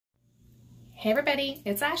Hey everybody,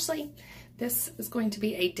 it's Ashley. This is going to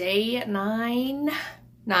be a day nine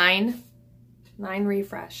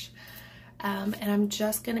refresh. And I'm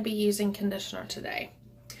just going to be using conditioner today.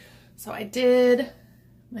 So I did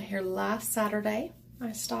my hair last Saturday.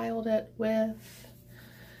 I styled it with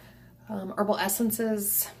Herbal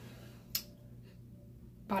Essences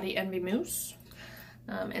Body Envy Mousse.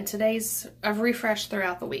 And today's, I've refreshed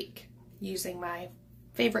throughout the week using my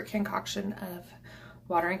favorite concoction of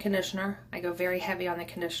water and conditioner. I go very heavy on the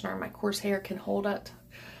conditioner. My coarse hair can hold it,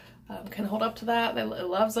 can hold up to that. It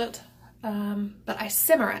loves it. But I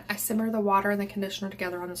simmer it. I simmer the water and the conditioner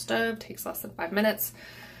together on the stove. Takes less than 5 minutes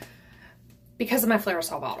because of my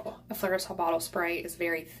Flairosol bottle. A Flairosol bottle spray is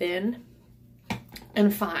very thin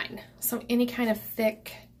and fine. So any kind of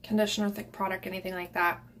thick conditioner, thick product, anything like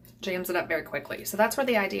that, jams it up very quickly. So that's where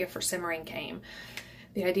the idea for simmering came.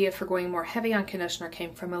 The idea for going more heavy on conditioner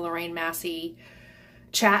came from a Lorraine Massey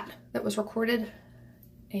chat that was recorded,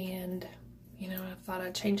 and you know, I thought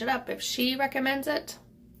I'd change it up. If she recommends it,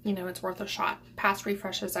 you know, it's worth a shot. Past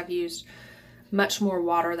refreshes I've used much more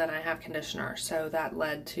water than I have conditioner, so that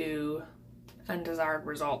led to undesired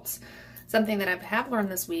results. Something that I have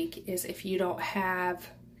learned this week is if you don't have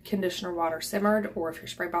conditioner water simmered, or if your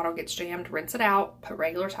spray bottle gets jammed, rinse it out, put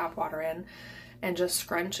regular tap water in, and just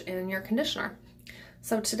scrunch in your conditioner.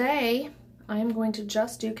 So today I'm going to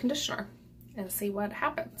just do conditioner and see what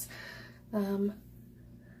happens. I don't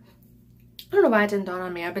know why it didn't dawn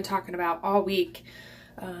on me. I've been talking about all week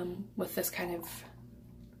with this kind of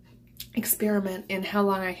experiment in how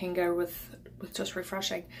long I can go with just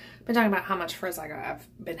refreshing. I've been talking about how much frizz I've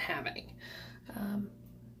been having.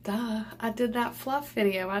 I did that fluff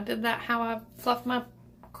video. I did that how I fluff my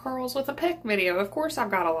curls with a pick video. Of course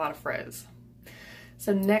I've got a lot of frizz.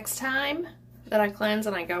 So next time that I cleanse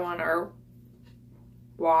and I go on or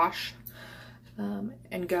wash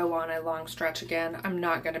and go on a long stretch again, I'm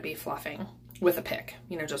not going to be fluffing with a pick,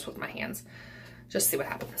 you know, just with my hands. Just see what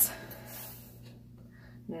happens.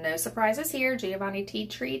 No surprises here. Giovanni Tea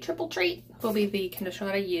Tree Triple Treat will be the conditioner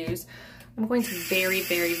that I use. I'm going to very,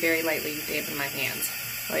 very, very lightly dampen my hands.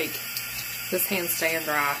 Like, this hand's staying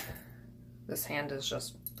dry. This hand is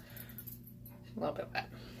just a little bit wet.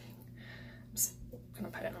 I'm just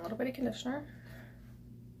going to put in a little bit of conditioner.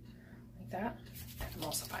 Like that. And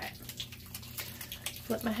emulsify it.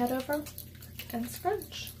 Flip my head over and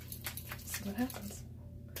scrunch. See what happens.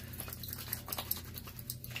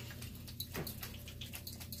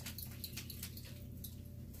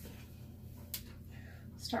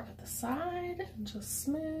 Start with the side and just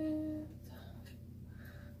smooth.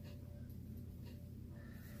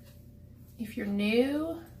 If you're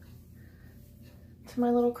new to my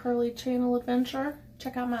little curly channel adventure,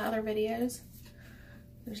 check out my other videos.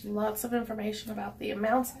 There's lots of information about the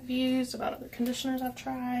amounts I've used, about other conditioners I've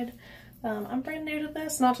tried. I'm brand new to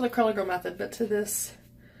this, not to the curly girl method, but to this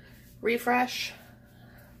refresh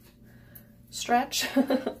stretch.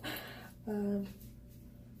 You know,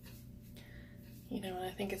 and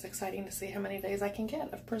I think it's exciting to see how many days I can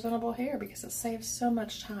get of presentable hair because it saves so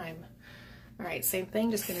much time. All right, same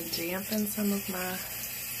thing, just gonna dampen some of my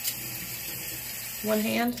one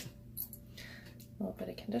hand. A little bit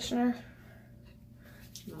of conditioner.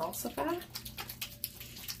 Emulsify.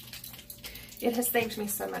 It has saved me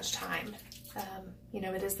so much time. You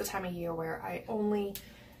know, it is the time of year where I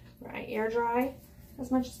air dry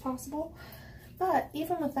as much as possible. But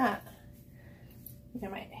even with that, you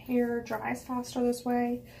know, my hair dries faster this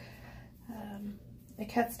way.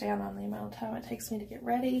 It cuts down on the amount of time it takes me to get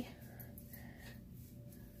ready.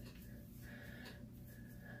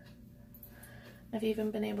 I've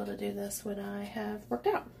even been able to do this when I have worked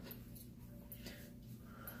out.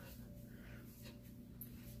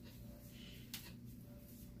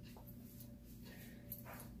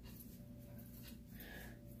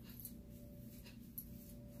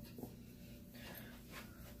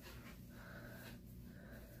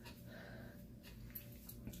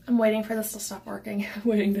 I'm waiting for this to stop working. I'm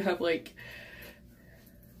waiting to have like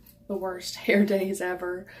the worst hair days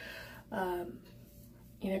ever.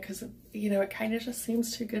 You know, because, you know, it kind of just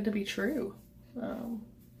seems too good to be true.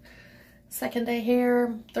 Second day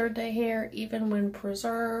hair, third day hair, even when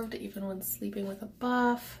preserved, even when sleeping with a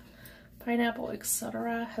buff, pineapple,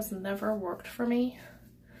 etc., has never worked for me.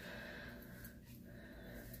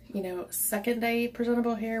 You know, second day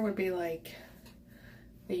presentable hair would be like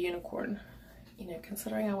a unicorn. You know,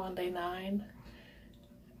 considering I'm on day 9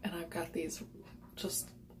 and I've got these just,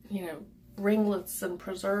 you know, ringlets and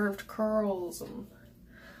preserved curls and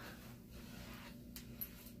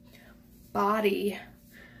body.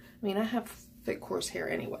 I mean, I have thick coarse hair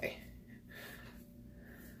anyway.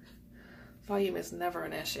 Volume is never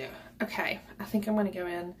an issue. Okay, I think I'm going to go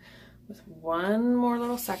in with one more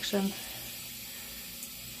little section,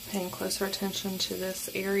 paying closer attention to this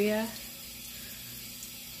area.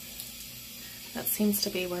 That seems to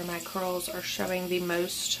be where my curls are showing the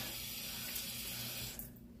most,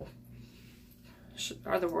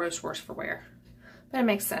 are the worst for wear. But it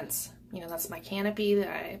makes sense. You know, that's my canopy that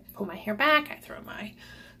I pull my hair back, I throw my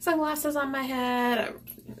sunglasses on my head, I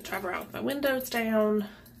drive around with my windows down.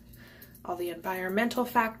 All the environmental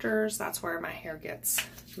factors, that's where my hair gets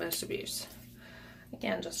most abuse.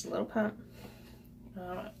 Again, just a little pump.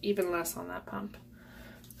 Even less on that pump.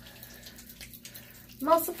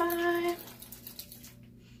 Emulsify.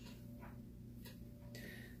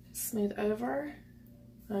 Smooth over.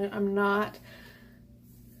 I'm not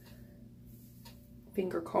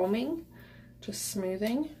finger combing, just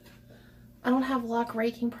smoothing. I don't have lock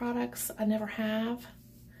raking products. I never have.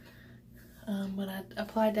 When I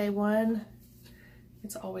apply day one,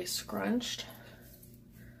 it's always scrunched.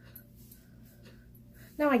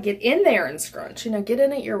 Now I get in there and scrunch, you know, get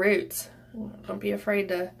in at your roots. Don't be afraid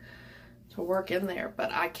to work in there,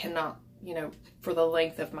 but I cannot, you know, for the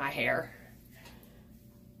length of my hair,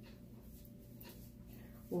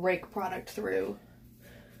 rake product through.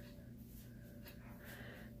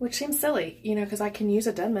 Which seems silly, you know, because I can use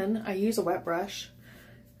a Denman, I use a wet brush,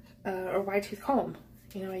 or wide tooth comb.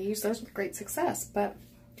 You know, I use those with great success, but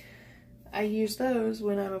I use those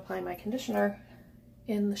when I'm applying my conditioner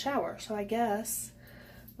in the shower. So I guess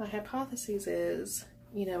my hypothesis is,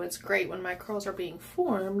 you know, it's great when my curls are being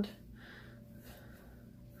formed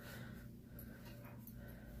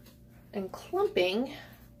and clumping,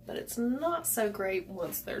 but it's not so great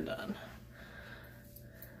once they're done.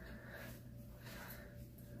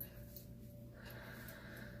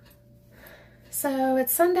 So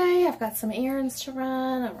it's Sunday, I've got some errands to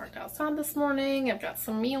run, I worked outside this morning, I've got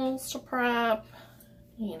some meals to prep,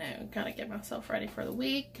 you know, kind of get myself ready for the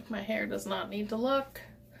week. My hair does not need to look,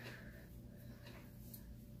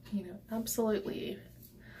 you know, absolutely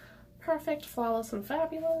perfect, flawless, and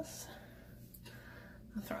fabulous.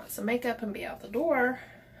 I'll throw on some makeup and be out the door,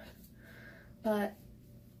 but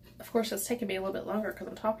of course it's taken me a little bit longer because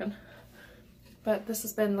I'm talking, but this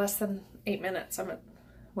has been less than 8 minutes. I'm at,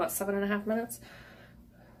 what, 7.5 minutes?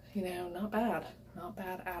 You know, not bad. Not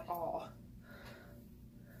bad at all.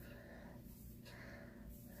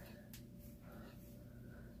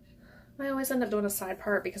 I always end up doing a side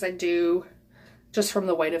part because I do, just from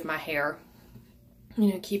the weight of my hair,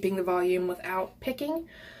 you know, keeping the volume without picking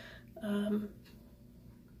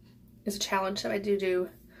is a challenge, so I do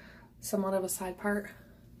somewhat of a side part.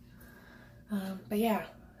 But yeah,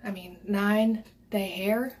 I mean, 9-day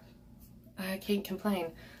hair, I can't complain.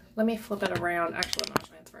 Let me flip it around. Actually, I'm not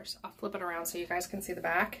showing it first. I'll flip it around so you guys can see the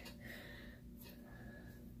back.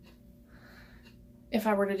 If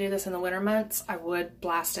I were to do this in the winter months, I would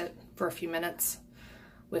blast it for a few minutes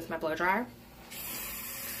with my blow dryer.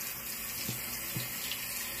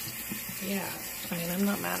 Yeah, I mean, I'm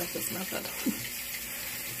not mad at this method.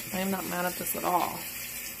 I am not mad at this at all.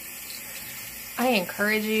 I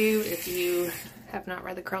encourage you, if you have not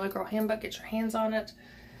read the Curly Girl Handbook, get your hands on it.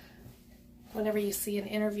 Whenever you see an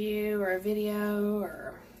interview or a video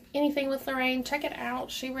or anything with Lorraine, check it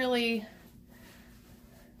out. She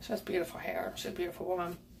has beautiful hair. She's a beautiful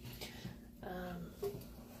woman.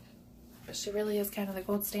 But she really is kind of the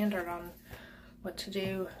gold standard on what to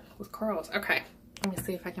do with curls. Okay, let me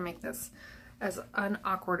see if I can make this as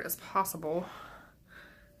unawkward as possible.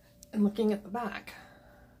 And looking at the back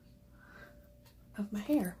of my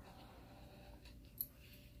hair.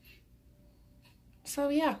 So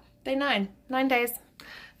yeah, day 9. 9 days.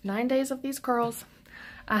 9 days of these curls.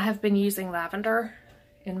 I have been using lavender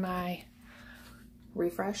in my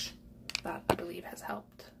refresh. That, I believe, has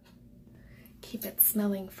helped keep it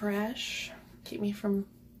smelling fresh. Keep me from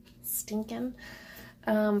stinking.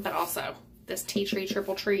 But also, this tea tree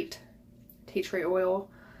triple treat tea tree oil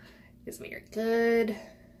is very good.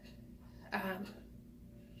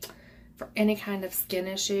 For any kind of skin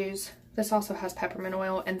issues. This also has peppermint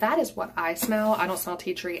oil, and that is what I smell. I don't smell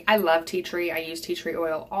tea tree. I love tea tree. I use tea tree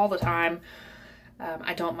oil all the time.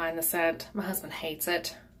 I don't mind the scent. My husband hates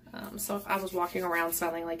it. So if I was walking around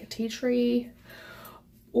smelling like a tea tree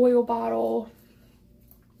oil bottle,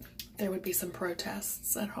 there would be some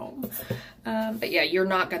protests at home. But yeah, you're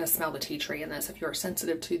not going to smell the tea tree in this if you're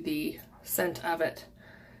sensitive to the scent of it.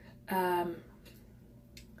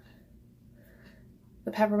 The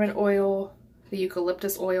peppermint oil, the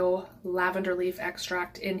eucalyptus oil, lavender leaf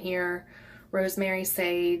extract in here, rosemary,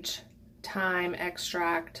 sage, thyme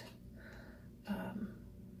extract,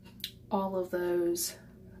 all of those,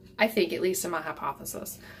 I think, at least in my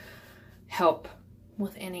hypothesis, help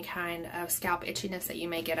with any kind of scalp itchiness that you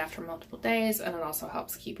may get after multiple days, and it also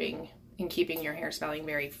helps keeping your hair smelling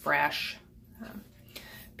very fresh.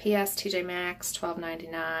 P.S. TJ Maxx,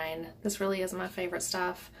 $12.99. This really is my favorite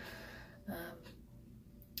stuff.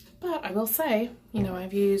 But I will say, you know,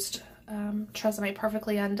 I've used Tresemme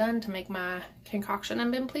Perfectly Undone to make my concoction and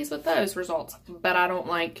been pleased with those results. But I don't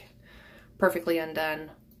like Perfectly Undone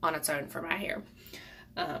on its own for my hair.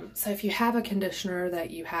 So if you have a conditioner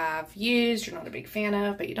that you have used, you're not a big fan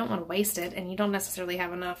of, but you don't want to waste it, and you don't necessarily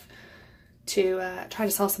have enough to try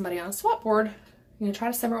to sell somebody on a swap board, you know, try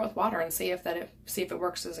to simmer it with water and see if it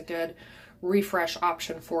works as a good refresh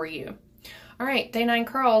option for you. All right, day 9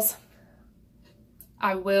 curls.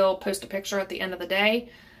 I will post a picture at the end of the day.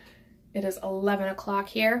 It is 11 o'clock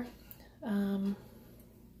here. You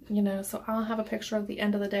know, so I'll have a picture of the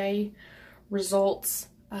end of the day results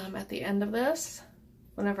at the end of this,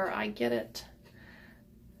 whenever I get it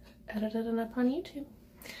edited and up on YouTube.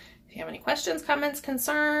 If you have any questions, comments,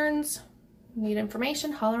 concerns, need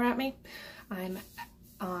information, holler at me. I'm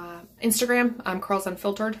Instagram, I'm Curls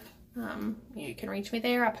Unfiltered. You can reach me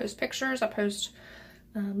there. I post pictures, I post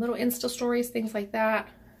little Insta stories, things like that.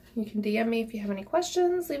 You can DM me if you have any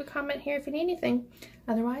questions. Leave a comment here if you need anything.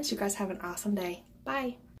 Otherwise, you guys have an awesome day.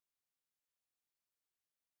 Bye.